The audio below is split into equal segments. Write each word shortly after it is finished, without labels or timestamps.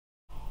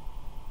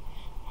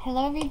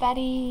Hello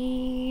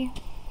everybody!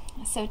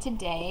 So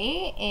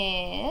today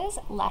is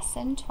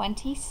lesson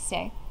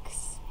 26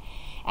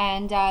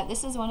 and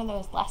this is one of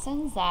those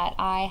lessons that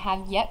I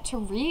have yet to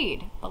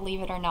read,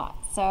 believe it or not.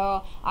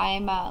 So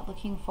I'm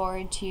looking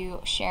forward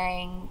to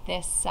sharing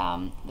this,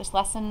 this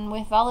lesson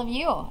with all of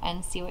you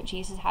and see what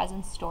Jesus has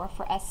in store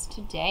for us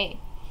today.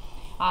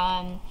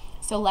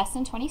 So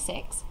lesson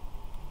 26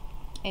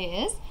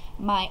 is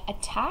my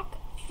attack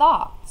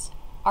thoughts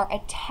are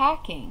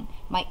attacking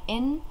my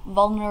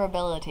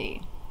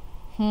invulnerability.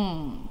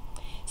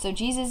 So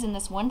Jesus in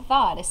this one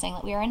thought is saying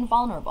that we are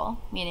invulnerable,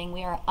 meaning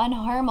we are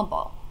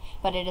unharmable,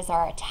 but it is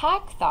our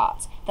attack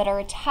thoughts that are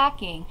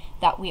attacking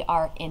that we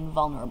are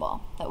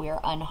invulnerable, that we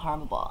are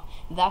unharmable.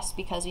 Thus,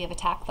 because we have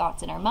attack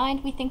thoughts in our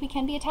mind, we think we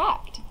can be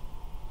attacked.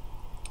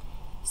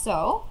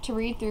 So, to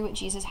read through what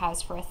Jesus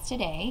has for us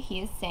today, he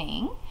is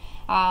saying,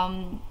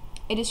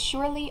 it is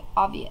surely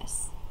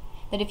obvious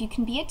that if you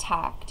can be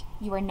attacked,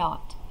 you are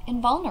not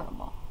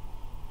invulnerable.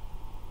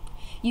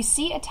 You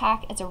see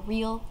attack as a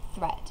real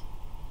threat.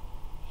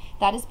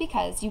 That is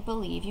because you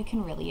believe you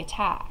can really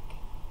attack.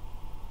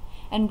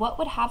 And what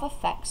would have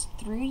effects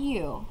through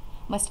you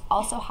must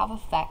also have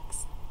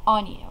effects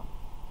on you.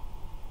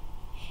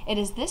 It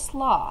is this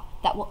law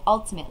that will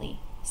ultimately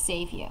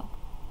save you.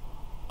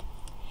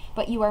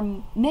 But you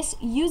are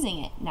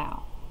misusing it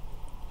now.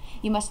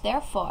 You must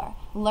therefore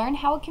learn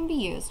how it can be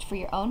used for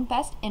your own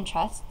best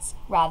interests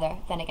rather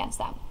than against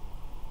them.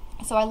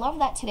 So I love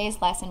that today's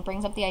lesson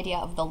brings up the idea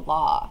of the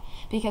law,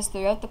 because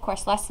throughout the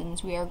course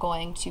lessons we are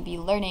going to be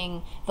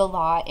learning the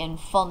law in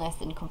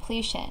fullness and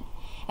completion.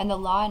 And the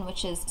law in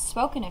which is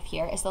spoken of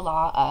here is the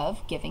law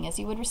of giving as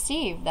you would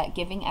receive, that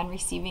giving and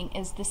receiving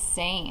is the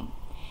same.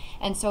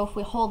 And so if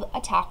we hold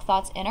attack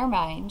thoughts in our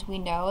mind, we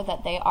know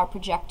that they are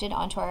projected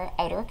onto our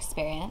outer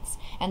experience,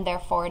 and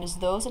therefore it is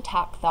those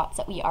attack thoughts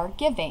that we are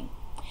giving.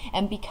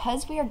 And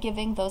because we are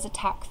giving those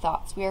attack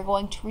thoughts, we are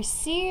going to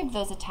receive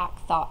those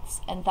attack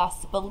thoughts and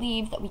thus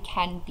believe that we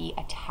can be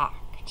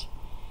attacked.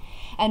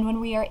 And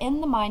when we are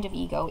in the mind of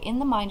ego, in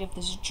the mind of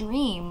this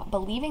dream,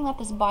 believing that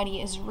this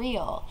body is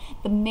real,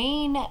 the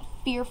main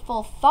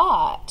fearful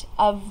thought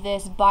of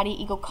this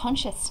body-ego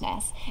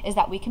consciousness is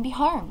that we can be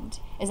harmed,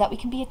 is that we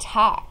can be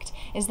attacked,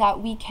 is that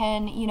we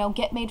can,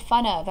 get made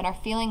fun of and our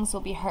feelings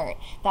will be hurt,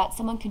 that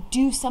someone could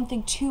do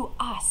something to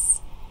us.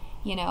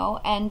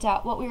 And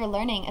what we were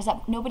learning is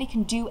that nobody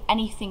can do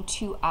anything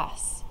to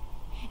us.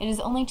 It is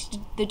only to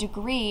the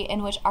degree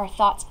in which our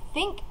thoughts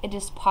think it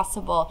is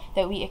possible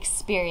that we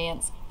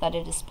experience that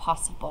it is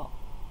possible.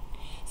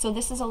 So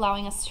this is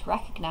allowing us to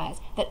recognize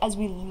that as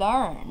we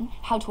learn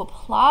how to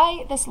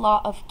apply this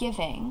law of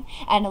giving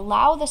and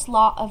allow this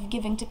law of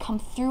giving to come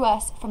through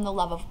us from the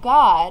love of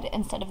God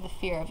instead of the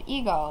fear of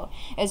ego,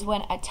 is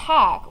when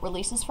attack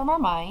releases from our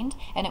mind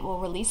and it will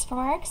release from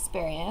our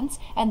experience,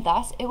 and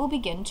thus it will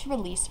begin to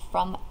release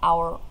from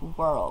our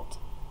world.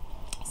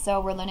 So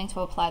we're learning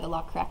to apply the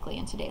law correctly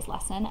in today's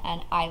lesson,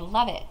 and I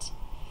love it.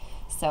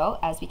 So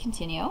as we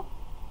continue,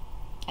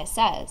 it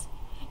says,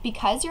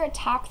 because your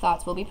attack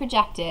thoughts will be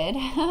projected,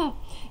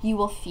 you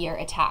will fear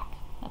attack.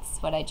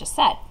 That's what I just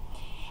said.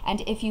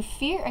 And if you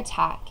fear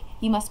attack,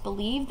 you must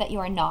believe that you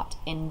are not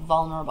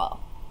invulnerable.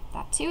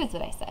 That too is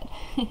what I said.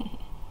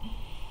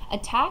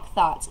 Attack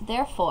thoughts,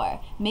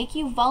 therefore, make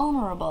you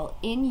vulnerable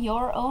in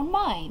your own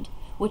mind,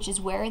 which is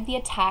where the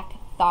attack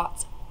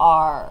thoughts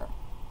are.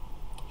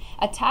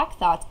 Attack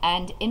thoughts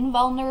and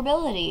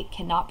invulnerability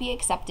cannot be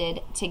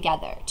accepted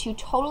together, two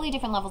totally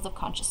different levels of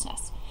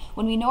consciousness.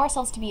 When we know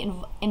ourselves to be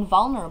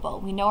invulnerable,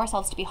 we know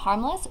ourselves to be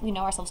harmless, we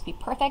know ourselves to be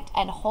perfect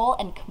and whole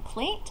and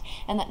complete,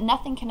 and that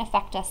nothing can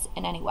affect us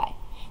in any way.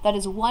 That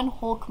is one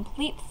whole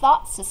complete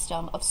thought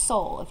system of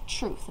soul, of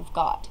truth, of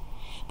God.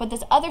 But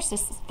this other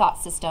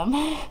thought system,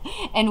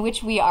 in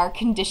which we are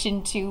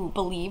conditioned to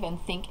believe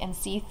and think and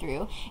see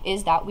through,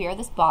 is that we are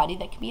this body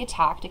that can be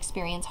attacked,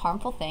 experience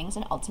harmful things,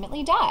 and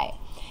ultimately die.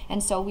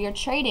 And so we are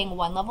trading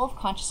one level of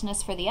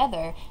consciousness for the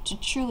other to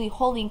truly,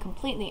 wholly, and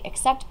completely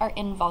accept our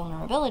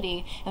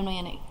invulnerability. And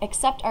when we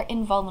accept our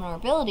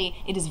invulnerability,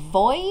 it is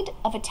void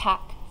of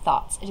attack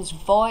thoughts. It is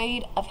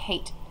void of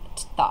hate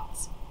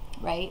thoughts.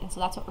 Right? And so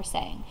that's what we're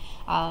saying.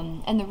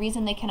 And the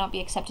reason they cannot be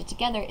accepted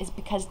together is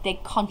because they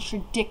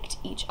contradict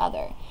each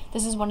other.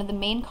 This is one of the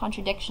main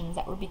contradictions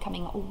that we're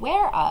becoming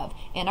aware of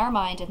in our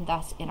mind and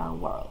thus in our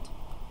world.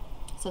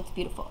 So it's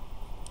beautiful.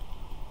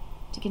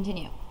 To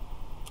continue.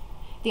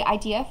 The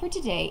idea for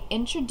today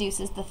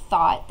introduces the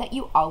thought that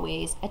you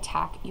always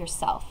attack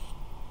yourself.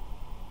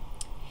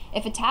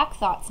 If attack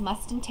thoughts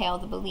must entail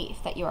the belief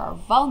that you are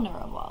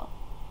vulnerable,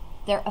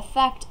 their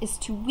effect is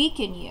to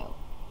weaken you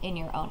in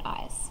your own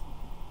eyes.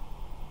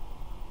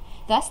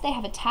 Thus, they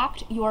have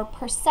attacked your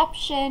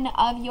perception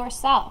of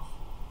yourself.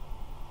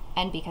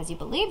 And because you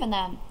believe in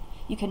them,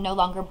 you can no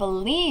longer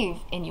believe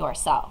in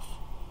yourself.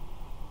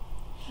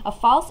 A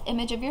false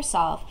image of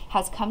yourself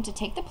has come to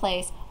take the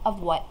place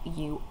of what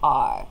you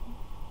are.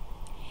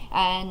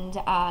 And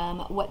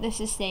what this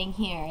is saying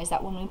here is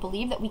that when we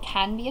believe that we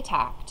can be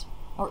attacked,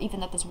 or even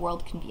that this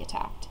world can be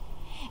attacked,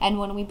 And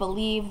when we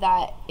believe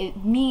that,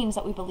 it means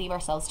that we believe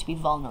ourselves to be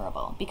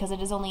vulnerable, because it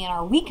is only in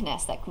our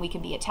weakness that we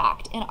can be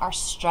attacked. In our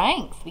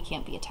strength, we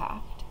can't be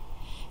attacked.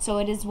 So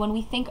it is when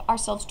we think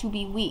ourselves to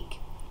be weak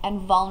and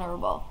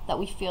vulnerable that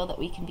we feel that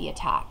we can be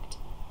attacked.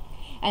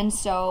 And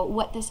so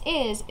what this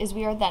is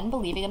we are then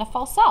believing in a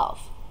false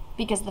self,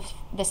 because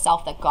the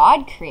self that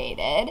God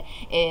created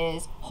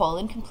is whole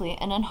and complete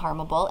and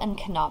unharmable and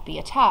cannot be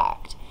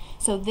attacked.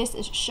 So this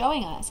is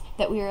showing us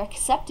that we are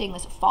accepting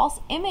this false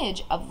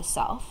image of the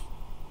self,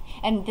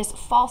 and this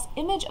false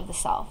image of the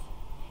self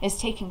is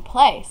taking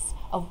place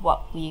of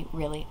what we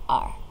really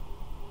are.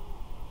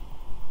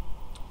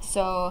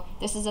 So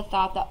this is a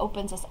thought that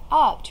opens us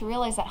up to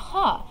realize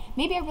that,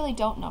 maybe I really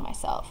don't know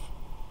myself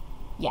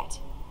yet.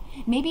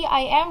 Maybe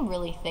I am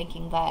really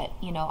thinking that,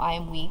 I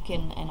am weak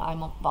and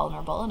I'm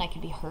vulnerable and I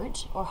can be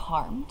hurt or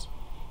harmed.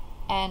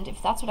 And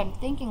if that's what I'm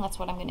thinking, that's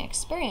what I'm going to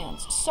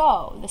experience.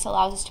 So this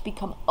allows us to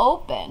become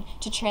open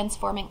to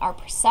transforming our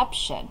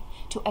perception,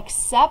 to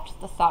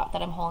accept the thought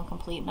that I'm whole and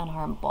complete and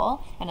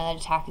unharmable and that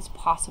attack is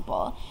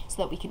possible,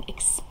 so that we can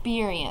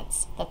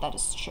experience that that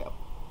is true.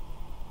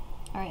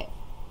 All right.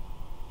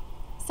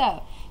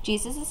 So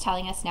Jesus is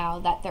telling us now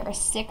that there are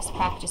 6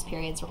 practice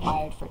periods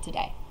required for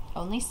today.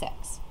 Only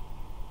 6.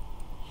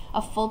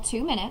 A full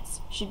 2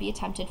 minutes should be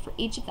attempted for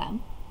each of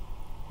them,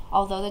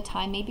 although the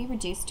time may be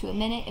reduced to a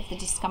minute if the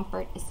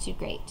discomfort is too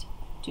great.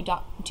 Do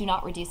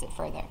not reduce it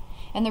further.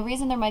 And the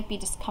reason there might be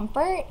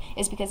discomfort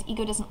is because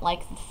ego doesn't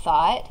like the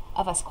thought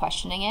of us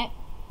questioning it.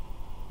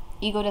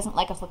 Ego doesn't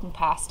like us looking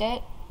past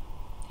it.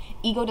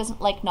 Ego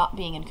doesn't like not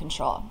being in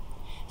control.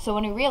 So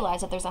when we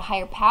realize that there's a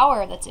higher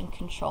power that's in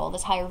control,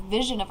 this higher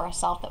vision of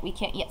ourself that we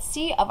can't yet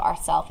see of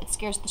ourself, it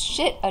scares the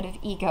shit out of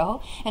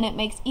ego, and it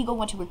makes ego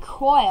want to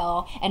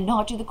recoil and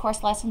not do the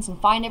course lessons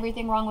and find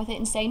everything wrong with it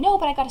and say, no,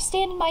 but I got to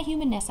stand in my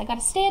humanness. I got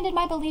to stand in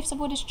my beliefs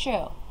of what is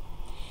true.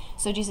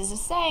 So Jesus is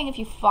saying, if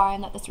you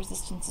find that this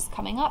resistance is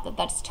coming up,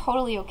 that's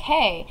totally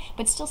okay,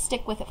 but still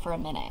stick with it for a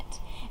minute.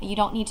 You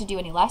don't need to do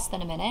any less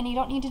than a minute, and you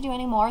don't need to do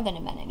any more than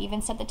a minute.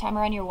 Even set the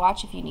timer on your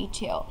watch if you need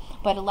to.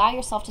 But allow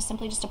yourself to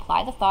simply just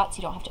apply the thoughts.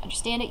 You don't have to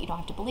understand it. You don't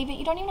have to believe it.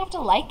 You don't even have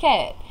to like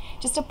it.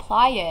 Just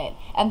apply it.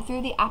 And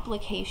through the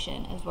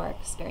application is where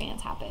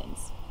experience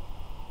happens.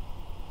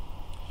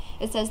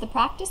 It says the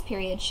practice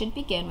period should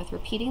begin with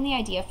repeating the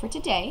idea for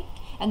today,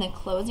 and then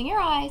closing your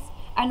eyes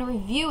and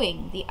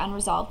reviewing the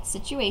unresolved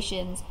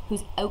situations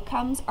whose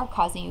outcomes are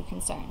causing you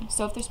concern.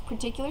 So if there's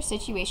particular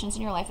situations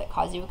in your life that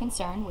cause you a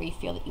concern, where you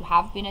feel that you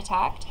have been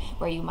attacked,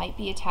 where you might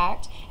be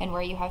attacked, and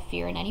where you have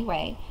fear in any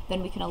way,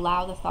 then we can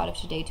allow the thought of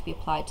today to be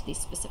applied to these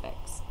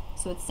specifics.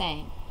 So it's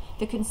saying,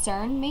 the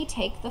concern may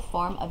take the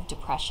form of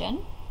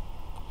depression,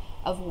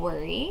 of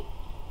worry,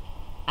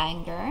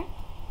 anger,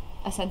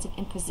 a sense of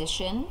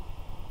imposition,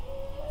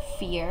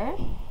 fear,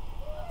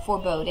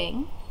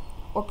 foreboding,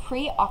 or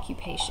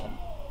preoccupation.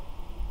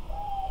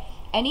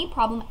 Any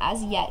problem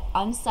as yet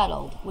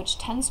unsettled, which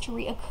tends to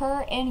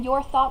reoccur in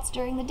your thoughts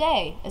during the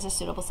day, is a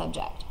suitable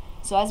subject.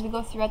 So as we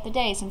go throughout the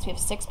day, since we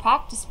have 6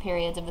 practice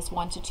periods of this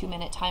 1 to 2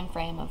 minute time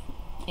frame of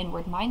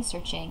inward mind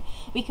searching,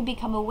 we can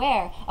become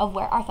aware of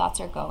where our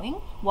thoughts are going,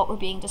 what we're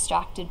being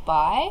distracted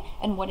by,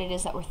 and what it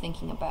is that we're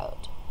thinking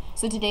about.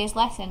 So today's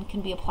lesson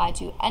can be applied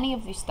to any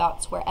of these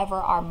thoughts wherever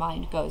our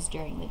mind goes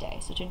during the day.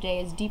 So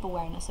today is deep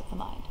awareness of the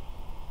mind.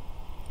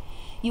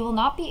 You will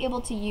not be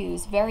able to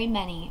use very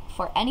many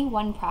for any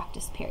one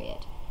practice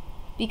period,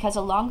 because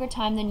a longer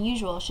time than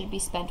usual should be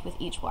spent with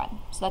each one.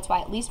 So that's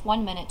why at least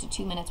 1 minute to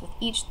 2 minutes with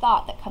each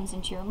thought that comes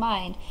into your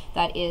mind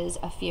that is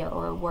a fear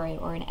or a worry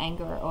or an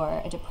anger or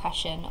a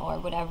depression or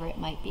whatever it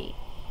might be.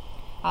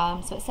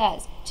 So it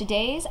says,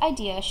 today's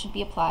idea should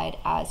be applied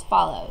as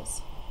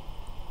follows.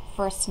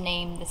 First,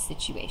 name the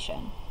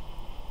situation.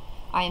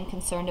 I am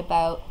concerned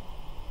about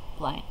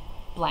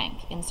blank,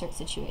 insert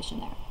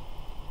situation there.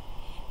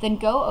 Then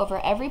go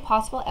over every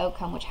possible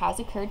outcome which has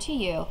occurred to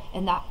you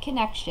in that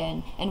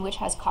connection and which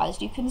has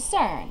caused you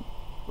concern,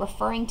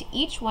 referring to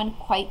each one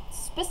quite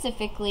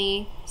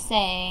specifically,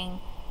 saying,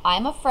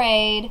 I'm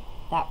afraid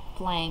that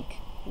blank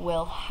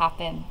will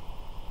happen.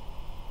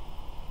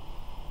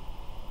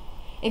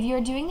 If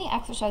you're doing the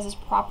exercises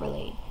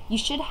properly, you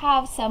should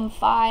have some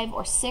 5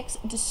 or 6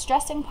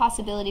 distressing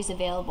possibilities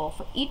available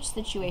for each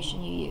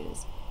situation you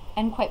use,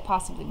 and quite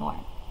possibly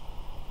more.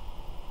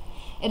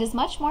 It is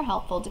much more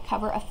helpful to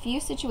cover a few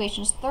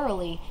situations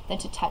thoroughly than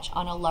to touch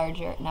on a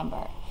larger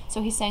number.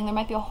 So he's saying there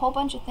might be a whole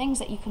bunch of things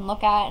that you can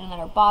look at and that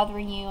are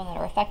bothering you and that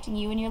are affecting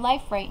you in your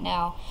life right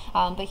now.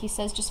 But he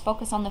says just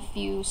focus on the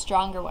few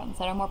stronger ones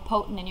that are more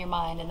potent in your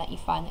mind and that you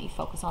find that you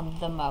focus on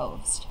the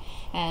most.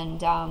 And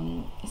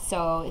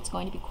so it's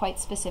going to be quite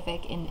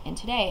specific in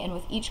today. And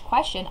with each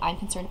question, I'm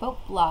concerned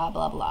about blah,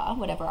 blah, blah,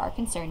 whatever our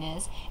concern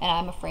is, and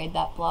I'm afraid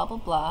that blah, blah,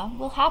 blah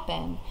will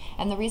happen.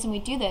 And the reason we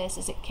do this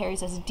is it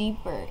carries us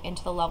deeper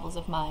into the levels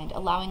of mind,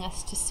 allowing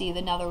us to see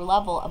another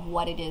level of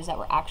what it is that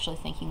we're actually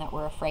thinking that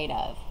we're afraid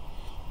of.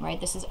 Right?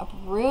 This is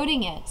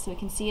uprooting it so we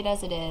can see it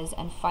as it is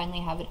and finally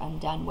have it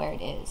undone where it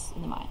is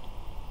in the mind.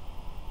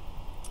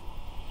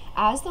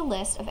 As the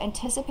list of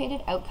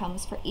anticipated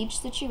outcomes for each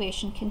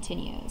situation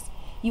continues,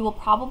 you will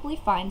probably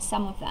find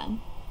some of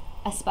them,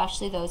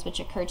 especially those which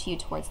occur to you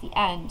towards the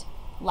end,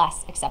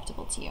 less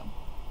acceptable to you.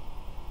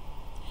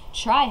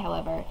 Try,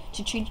 however,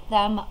 to treat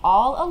them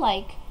all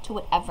alike to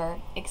whatever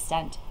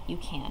extent you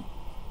can.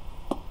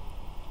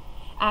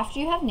 After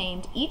you have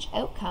named each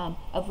outcome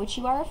of which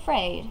you are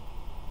afraid,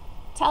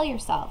 tell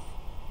yourself,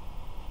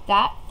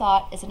 that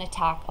thought is an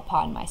attack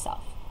upon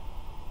myself.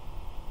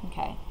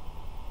 Okay.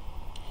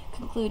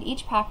 Conclude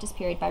each practice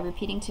period by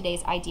repeating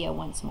today's idea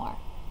once more.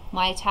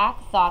 My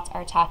attack thoughts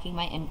are attacking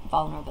my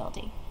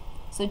invulnerability.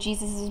 So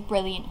Jesus is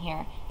brilliant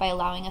here by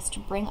allowing us to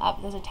bring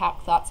up those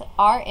attack thoughts that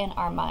are in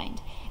our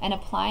mind and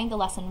applying the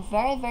lesson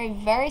very, very,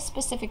 very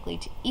specifically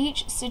to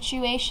each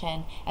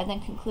situation, and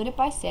then conclude it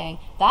by saying,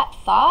 that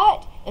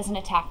thought is an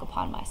attack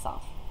upon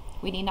myself.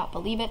 We need not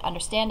believe it,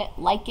 understand it,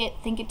 like it,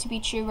 think it to be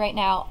true right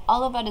now.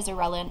 All of that is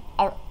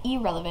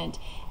irrelevant.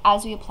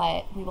 As we apply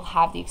it, we will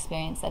have the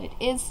experience that it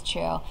is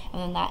true,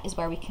 and then that is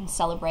where we can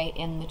celebrate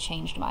in the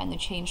changed mind, the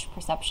changed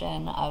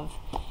perception of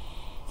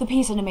the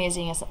peace and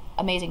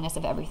amazingness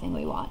of everything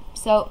we want.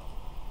 So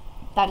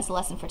that is the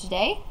lesson for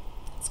today.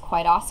 It's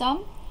quite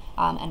awesome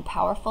and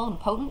powerful and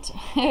potent.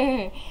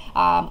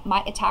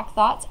 My attack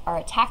thoughts are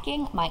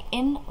attacking my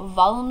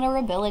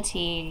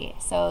invulnerability.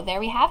 So there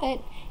we have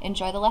it.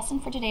 Enjoy the lesson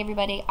for today,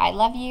 everybody. I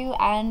love you,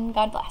 and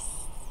God bless.